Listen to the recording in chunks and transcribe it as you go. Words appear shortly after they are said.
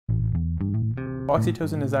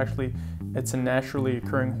Oxytocin is it's a naturally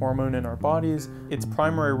occurring hormone in our bodies. Its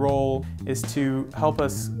primary role is to help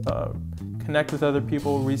us connect with other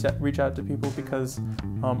people, reach out to people, because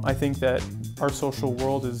I think that our social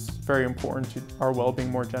world is very important to our well-being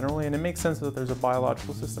more generally, and it makes sense that there's a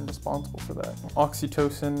biological system responsible for that.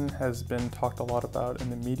 Oxytocin has been talked a lot about in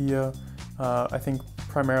the media, I think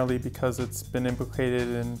primarily because it's been implicated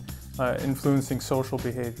in influencing social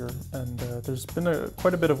behavior, and there's been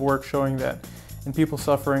quite a bit of work showing that in people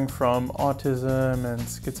suffering from autism and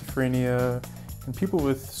schizophrenia and people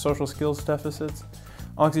with social skills deficits,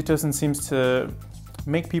 oxytocin seems to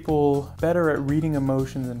make people better at reading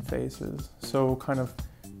emotions in faces, so kind of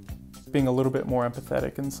being a little bit more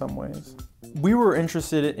empathetic in some ways. We were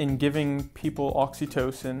interested in giving people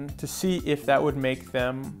oxytocin to see if that would make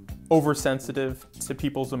them oversensitive to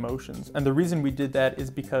people's emotions. And the reason we did that is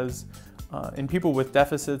because in people with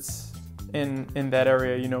deficits in that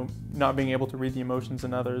area, you know, not being able to read the emotions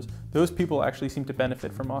in others, those people actually seem to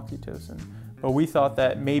benefit from oxytocin. But we thought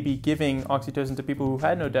that maybe giving oxytocin to people who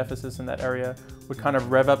had no deficits in that area would kind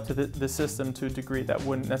of rev up to the system to a degree that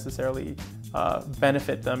wouldn't necessarily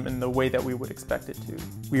benefit them in the way that we would expect it to.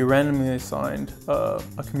 We randomly assigned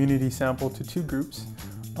a community sample to two groups.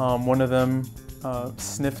 One of them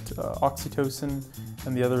sniffed oxytocin,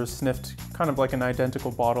 and the other sniffed kind of like an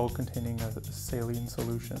identical bottle containing a saline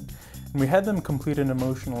solution. And we had them complete an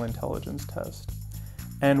emotional intelligence test.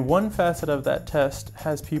 And one facet of that test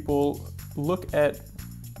has people look at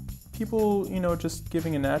people, you know, just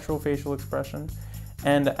giving a natural facial expression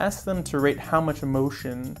and ask them to rate how much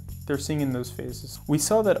emotion they're seeing in those faces. We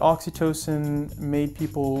saw that oxytocin made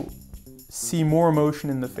people see more emotion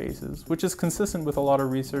in the faces, which is consistent with a lot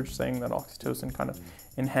of research saying that oxytocin kind of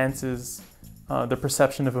enhances the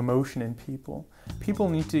perception of emotion in people. People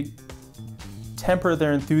need to temper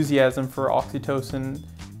their enthusiasm for oxytocin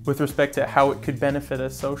with respect to how it could benefit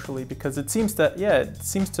us socially, because it seems that, yeah, it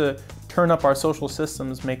seems to turn up our social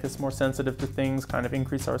systems, make us more sensitive to things, kind of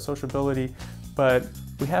increase our sociability. But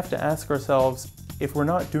we have to ask ourselves, if we're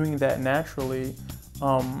not doing that naturally,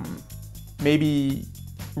 maybe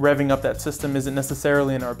revving up that system isn't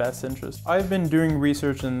necessarily in our best interest. I've been doing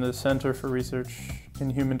research in the Center for Research in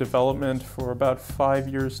Human Development for about 5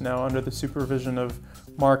 years now under the supervision of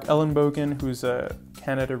Mark Ellenbogen, who's a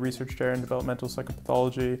Canada Research Chair in Developmental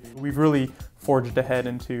Psychopathology. We've really forged ahead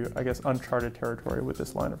into, I guess, uncharted territory with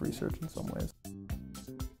this line of research in some ways.